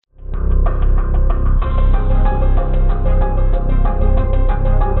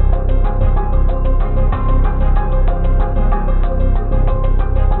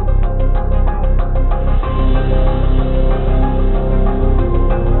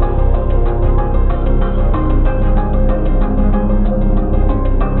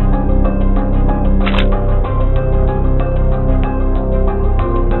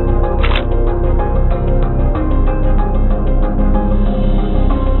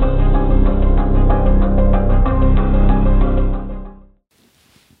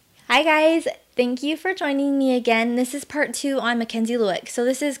Hi guys, thank you for joining me again. This is part 2 on Mackenzie Lueck. So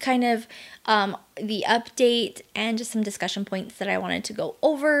this is kind of the update and just some discussion points that I wanted to go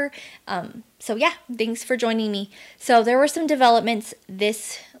over. So yeah, thanks for joining me. So there were some developments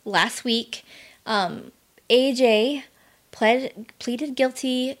this last week. AJ pleaded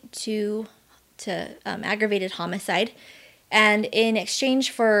guilty to aggravated homicide, and in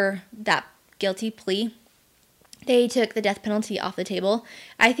exchange for that guilty plea, they took the death penalty off the table.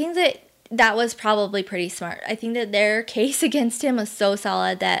 I think that was probably pretty smart. I think that their case against him was so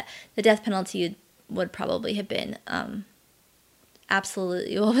solid that the death penalty would probably have been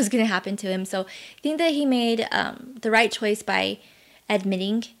absolutely what was going to happen to him. So I think that he made the right choice by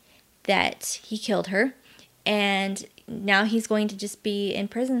admitting that he killed her, and now he's going to just be in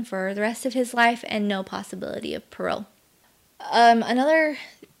prison for the rest of his life and no possibility of parole. Another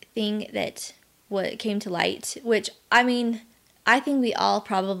thing that what came to light, which I think we all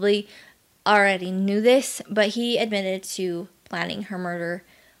probably already knew this, but he admitted to planning her murder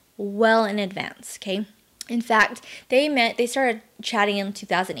well in advance, okay? In fact, they started chatting in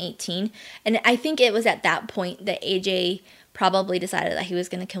 2018, and I think it was at that point that AJ probably decided that he was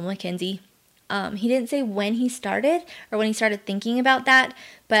going to kill Mackenzie. He didn't say when he started or when he started thinking about that,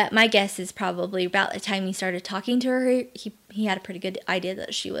 but my guess is probably about the time he started talking to her, he had a pretty good idea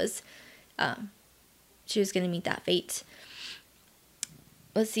that she was going to meet that fate.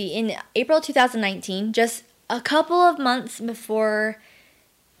 Let's see, in April 2019, just a couple of months before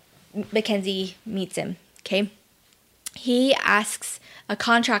Mackenzie meets him, okay, he asks a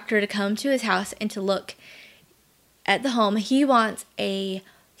contractor to come to his house and to look at the home. He wants a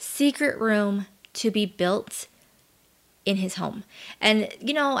secret room to be built in his home. And,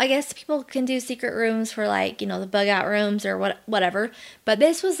 I guess people can do secret rooms for the bug out rooms or whatever, but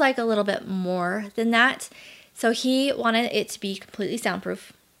this was a little bit more than that. So he wanted it to be completely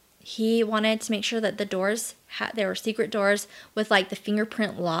soundproof. He wanted to make sure that the doors there were secret doors with the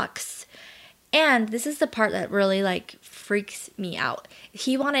fingerprint locks. And this is the part that really freaks me out.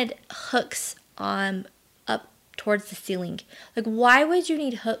 He wanted hooks on up towards the ceiling. Why would you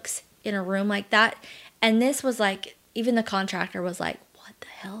need hooks in a room like that? And this was even the contractor was like, what the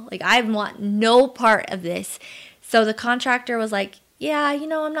hell? I want no part of this. So the contractor was like, yeah,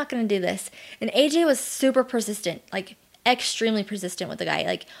 I'm not going to do this. And AJ was super persistent, extremely persistent with the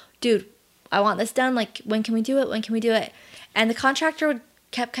guy. Dude, I want this done. When can we do it? When can we do it? And the contractor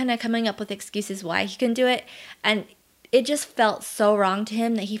kept kind of coming up with excuses why he couldn't do it. And it just felt so wrong to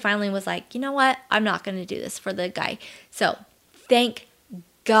him that he finally was like, you know what? I'm not going to do this for the guy. So thank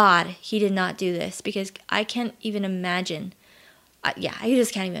God he did not do this, because I can't even imagine. I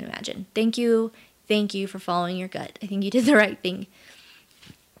just can't even imagine. Thank you for following your gut. I think you did the right thing.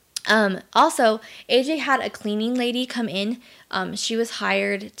 Also, AJ had a cleaning lady come in. She was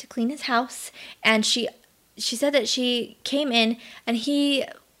hired to clean his house, and she said that she came in and he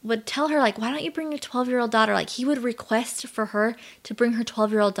would tell her, why don't you bring your 12-year-old daughter? He would request for her to bring her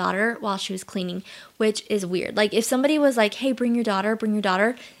 12-year-old daughter while she was cleaning, which is weird. If somebody was like, hey, bring your daughter.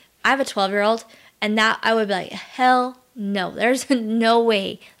 I have a 12-year-old, and that I would be like, hell no, there's no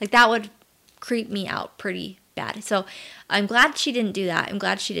way. That would creep me out pretty bad. So I'm glad she didn't do that. I'm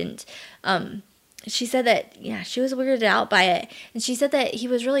glad she didn't. She said that, she was weirded out by it. And she said that he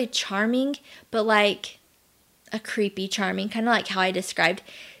was really charming, but a creepy charming, kind of like how I described.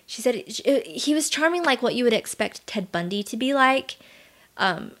 She said he was charming like what you would expect Ted Bundy to be like.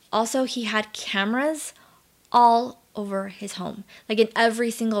 Also, he had cameras all over his home, in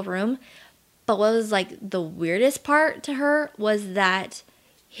every single room. But what was the weirdest part to her was that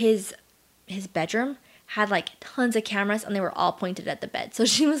his bedroom had tons of cameras, and they were all pointed at the bed. So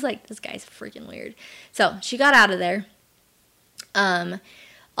she was like, this guy's freaking weird. So she got out of there.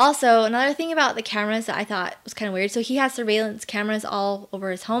 Also, another thing about the cameras that I thought was kind of weird. So he has surveillance cameras all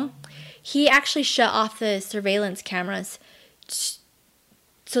over his home. He actually shut off the surveillance cameras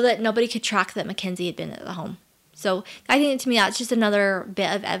so that nobody could track that Mackenzie had been at the home. So I think, to me, that's just another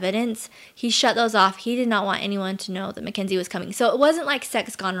bit of evidence. He shut those off. He did not want anyone to know that Mackenzie was coming. So it wasn't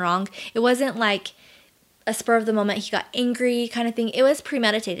sex gone wrong. It wasn't a spur of the moment, he got angry kind of thing. It was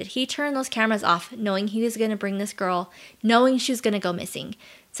premeditated. He turned those cameras off knowing he was going to bring this girl, knowing she was going to go missing.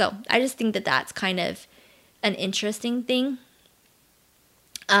 So I just think that that's kind of an interesting thing.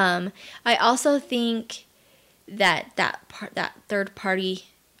 I also think that third party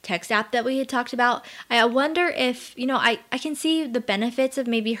text app that we had talked about, I wonder if, I can see the benefits of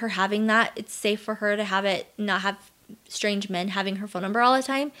maybe her having that. It's safe for her to have it, not have strange men having her phone number all the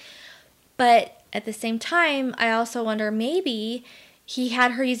time. But at the same time, I also wonder maybe he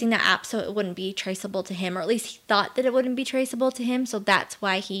had her using the app so it wouldn't be traceable to him, or at least he thought that it wouldn't be traceable to him. So that's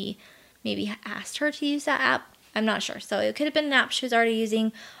why he maybe asked her to use that app. I'm not sure. So it could have been an app she was already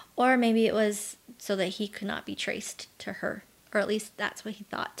using, or maybe it was so that he could not be traced to her, or at least that's what he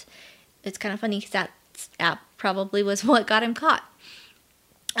thought. It's kind of funny because that app probably was what got him caught.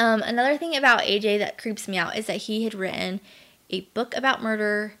 Another thing about AJ that creeps me out is that he had written a book about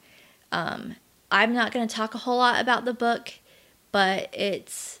murder. I'm not going to talk a whole lot about the book, but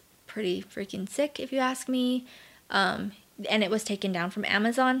it's pretty freaking sick if you ask me. And it was taken down from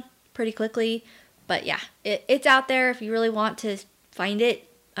Amazon pretty quickly. But yeah, it's out there if you really want to find it.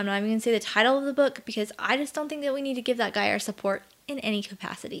 I'm not even going to say the title of the book because I just don't think that we need to give that guy our support in any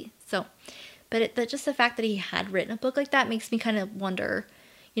capacity. So, but just the fact that he had written a book like that makes me kind of wonder.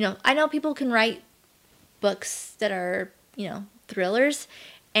 You know, I know people can write books that are, you know, thrillers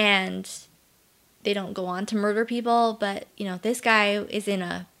and they don't go on to murder people, but, you know, this guy is in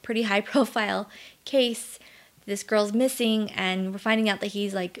a pretty high profile case. This girl's missing and we're finding out that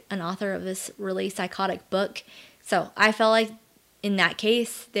he's like an author of this really psychotic book. So I felt like in that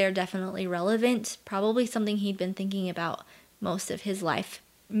case, they're definitely relevant. Probably something he'd been thinking about most of his life.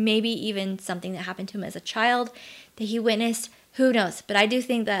 Maybe even something that happened to him as a child that he witnessed. Who knows? But I do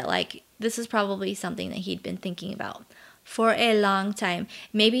think that like this is probably something that he'd been thinking about for a long time.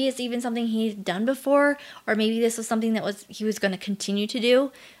 Maybe it's even something he'd done before, or maybe this was something that he was going to continue to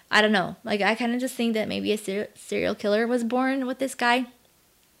do. I don't know. Like I kind of just think that maybe a serial killer was born with this guy.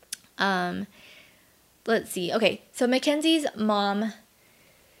 Let's see. Okay, so Mackenzie's mom,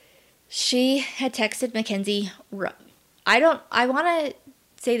 she had texted Mackenzie. I want to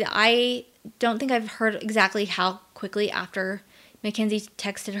say that I don't think I've heard exactly how quickly after Mackenzie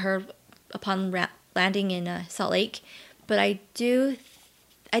texted her upon landing in Salt Lake, but I do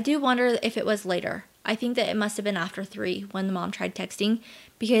wonder if it was later. I think that it must have been after 3 when the mom tried texting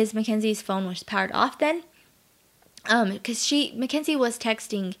because Mackenzie's phone was powered off then. Because Mackenzie was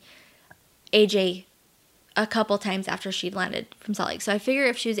texting AJ a couple times after she'd landed from Salt Lake. So I figure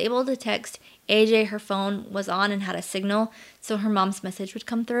if she was able to text AJ, her phone was on and had a signal, so her mom's message would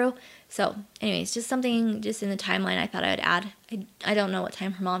come through. So anyways, just something just in the timeline I thought I would add. I don't know what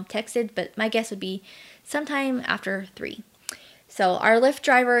time her mom texted, but my guess would be sometime after 3. So our Lyft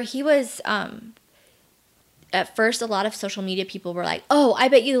driver, he was, at first a lot of social media people were like, oh, I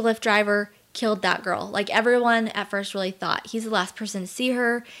bet you the Lyft driver killed that girl. Like everyone at first really thought he's the last person to see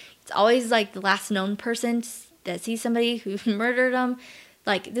her. It's always like the last known person that sees somebody who murdered them.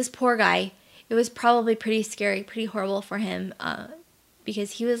 Like this poor guy, it was probably pretty scary, pretty horrible for him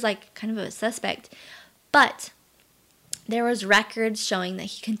because he was like kind of a suspect. But there was records showing that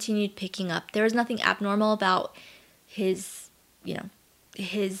he continued picking up. There was nothing abnormal about his,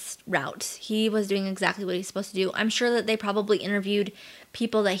 his route. He was doing exactly what he's supposed to do. I'm sure that they probably interviewed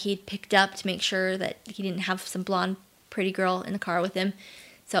people that he'd picked up to make sure that he didn't have some blonde pretty girl in the car with him.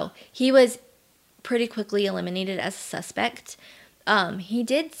 So he was pretty quickly eliminated as a suspect. He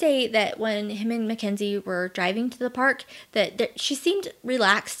did say that when him and Mackenzie were driving to the park, that she seemed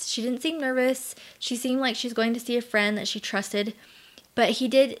relaxed. She didn't seem nervous. She seemed like she's going to see a friend that she trusted. But he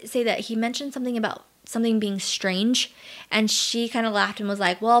did say that he mentioned something about something being strange, and she kind of laughed and was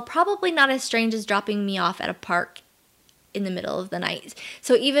like, well, probably not as strange as dropping me off at a park in the middle of the night.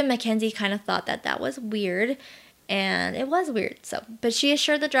 So even Mackenzie kind of thought that was weird, and it was weird. So, but she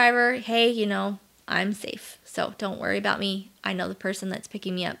assured the driver, hey, I'm safe, so don't worry about me. I know the person that's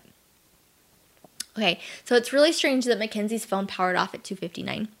picking me up. Okay, so it's really strange that Mackenzie's phone powered off at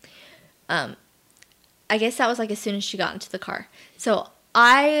 2:59. I guess that was like as soon as she got into the car. So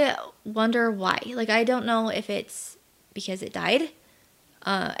I wonder why. Like, I don't know if it's because it died.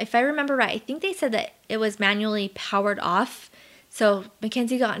 If I remember right, I think they said that it was manually powered off. So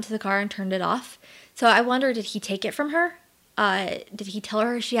Mackenzie got into the car and turned it off. So I wonder, did he take it from her? Did he tell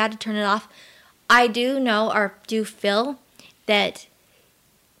her she had to turn it off? I do know, or do feel, that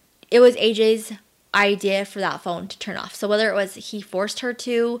it was AJ's idea for that phone to turn off. So whether it was he forced her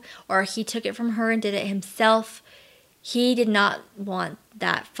to, or he took it from her and did it himself, he did not want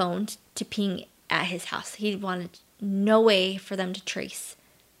that phone to ping at his house. He wanted no way for them to trace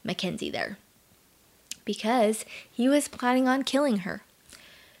Mackenzie there, because he was planning on killing her.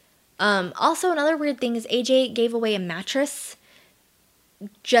 Also, another weird thing is AJ gave away a mattress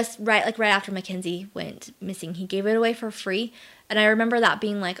just right after Mackenzie went missing. He gave it away for free, and I remember that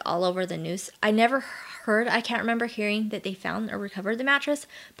being like all over the news. I can't remember hearing that they found or recovered the mattress,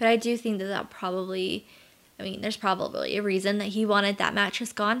 but I do think that probably, there's probably a reason that he wanted that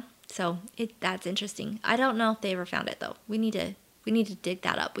mattress gone. So that's interesting. I don't know if they ever found it though. We need to We need to dig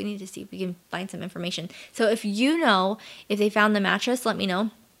that up. We need to see if we can find some information. So if you know if they found the mattress, let me know.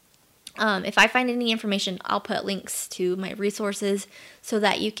 If I find any information, I'll put links to my resources so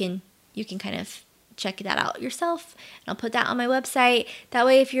that you can kind of check that out yourself. And I'll put that on my website. That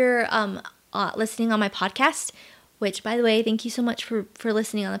way, if you're listening on my podcast, which, by the way, thank you so much for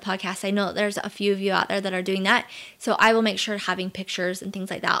listening on the podcast. I know there's a few of you out there that are doing that. So I will make sure having pictures and things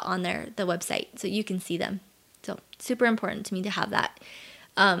like that on the website so you can see them. So super important to me to have that.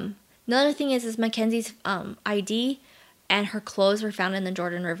 Another thing is Mackenzie's ID and her clothes were found in the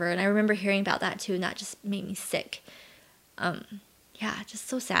Jordan River. And I remember hearing about that too, and that just made me sick. Yeah, just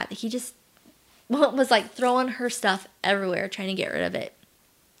so sad that he just was like throwing her stuff everywhere, trying to get rid of it.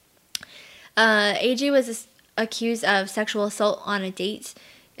 AJ was accused of sexual assault on a date.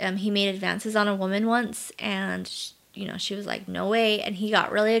 He made advances on a woman once, and she was like, no way. And he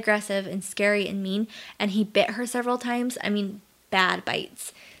got really aggressive and scary and mean, and he bit her several times. I mean, bad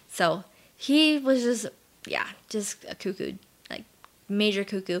bites. So he was just a cuckoo, like major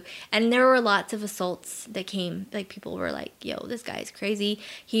cuckoo. And there were lots of assaults that came, like people were like, yo, this guy's crazy.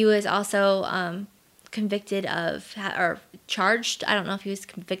 He was also convicted of, or charged, I don't know if he was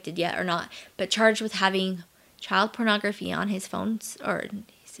convicted yet or not, but charged with having child pornography on his phones or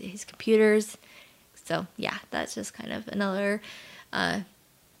his computers. So yeah, that's just kind of another,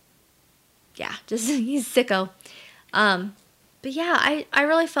 he's sicko. But yeah, I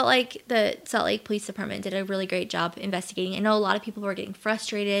really felt like the Salt Lake Police Department did a really great job investigating. I know a lot of people were getting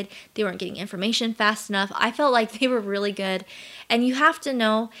frustrated. They weren't getting information fast enough. I felt like they were really good. And you have to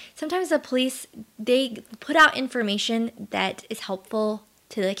know, sometimes the police, they put out information that is helpful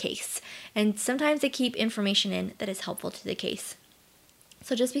to the case. And sometimes they keep information in that is helpful to the case.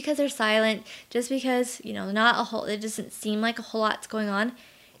 So just because they're silent, just because, it doesn't seem like a whole lot's going on,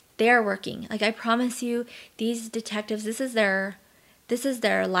 they are working. Like I promise you, these detectives, this is their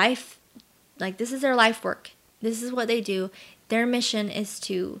life. Like this is their life work. This is what they do. Their mission is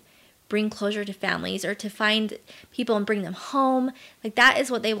to bring closure to families or to find people and bring them home. Like that is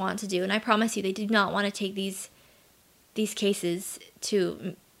what they want to do. And I promise you, they do not want to take these cases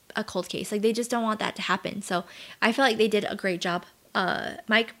to a cold case. Like they just don't want that to happen. So I feel like they did a great job.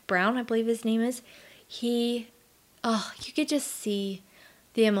 Mike Brown, I believe his name is, you could just see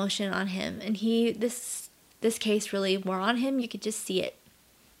the emotion on him, and this case really wore on him. You could just see it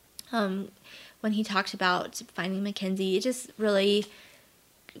when he talked about finding Mackenzie. It just really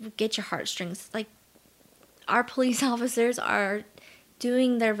get your heartstrings. Like our police officers are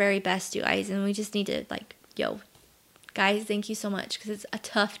doing their very best, you guys, and we just need to guys, thank you so much, because it's a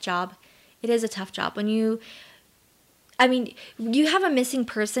tough job. It is a tough job when you have a missing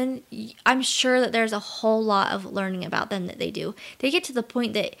person. I'm sure that there's a whole lot of learning about them that they do. They get to the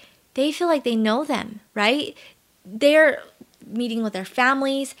point that they feel like they know them, right? They're meeting with their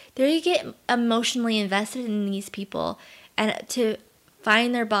families. They get emotionally invested in these people. And to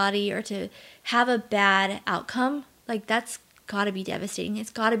find their body or to have a bad outcome, like that's got to be devastating.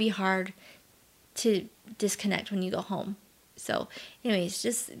 It's got to be hard to disconnect when you go home. So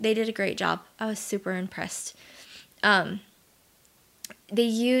anyways, they did a great job. I was super impressed. They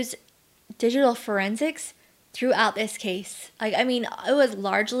used digital forensics throughout this case. It was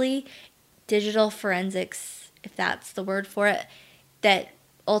largely digital forensics, if that's the word for it, that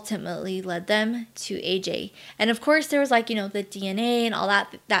ultimately led them to AJ. And of course there was the DNA and all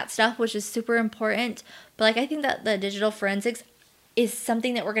that stuff, which is super important. But I think that the digital forensics is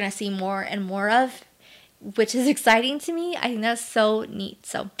something that we're going to see more and more of, which is exciting to me. I think that's so neat.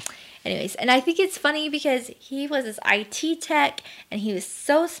 So anyways, and I think it's funny because he was this IT tech and he was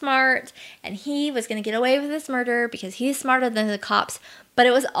so smart and he was going to get away with this murder because he's smarter than the cops, but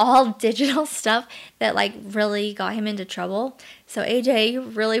it was all digital stuff that really got him into trouble. So AJ, you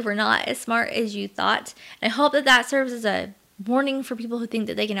really were not as smart as you thought. And I hope that serves as a warning for people who think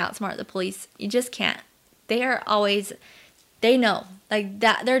that they can outsmart the police. You just can't. They know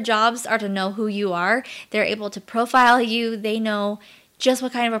that their jobs are to know who you are. They're able to profile you. They know just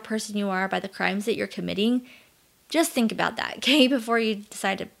what kind of a person you are by the crimes that you're committing. Just think about that, okay, before you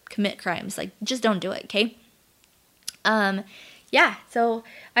decide to commit crimes. Just don't do it, okay? So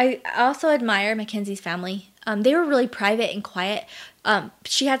I also admire Mackenzie's family. They were really private and quiet.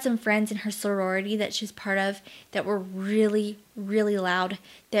 She had some friends in her sorority that she's part of that were really, really loud,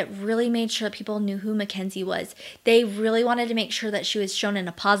 that really made sure that people knew who Mackenzie was. They really wanted to make sure that she was shown in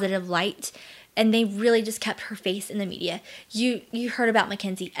a positive light. And they really just kept her face in the media. You heard about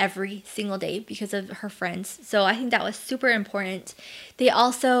Mackenzie every single day because of her friends. So I think that was super important. They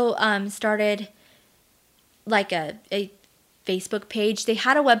also started a Facebook page. They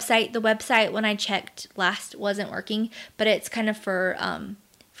had a website. The website, when I checked last, wasn't working, but it's kind of for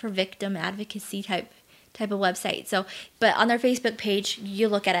victim advocacy type of website. So, but on their Facebook page, you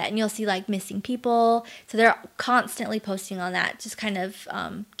look at it and you'll see like missing people. So they're constantly posting on that, just kind of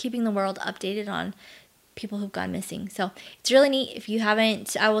keeping the world updated on people who've gone missing. So it's really neat. If you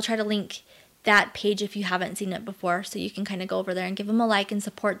haven't, I will try to link that page if you haven't seen it before, so you can kind of go over there and give them a like and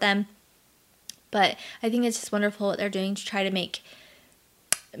support them. But I think it's just wonderful what they're doing to try to make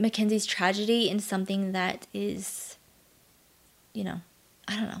Mackenzie's tragedy into something that is, I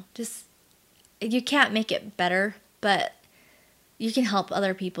don't know, just, you can't make it better, but you can help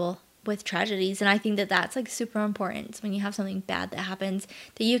other people with tragedies. And I think that that's like super important when you have something bad that happens,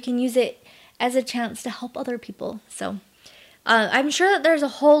 that you can use it as a chance to help other people. So I'm sure that there's a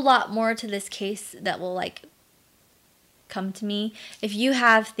whole lot more to this case that will like come to me. If you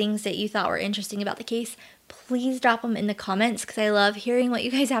have things that you thought were interesting about the case, please drop them in the comments, because I love hearing what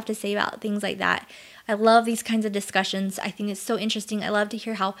you guys have to say about things like that. I love these kinds of discussions. I think it's so interesting. I love to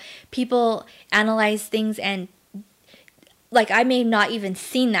hear how people analyze things, and like I may have not even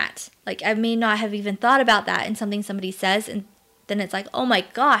seen that. Like I may not have even thought about that in something somebody says, and then it's like, oh my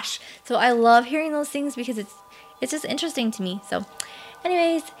gosh. So I love hearing those things because it's just interesting to me. So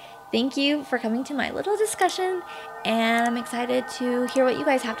anyways, thank you for coming to my little discussion, and I'm excited to hear what you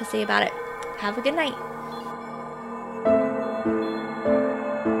guys have to say about it. Have a good night.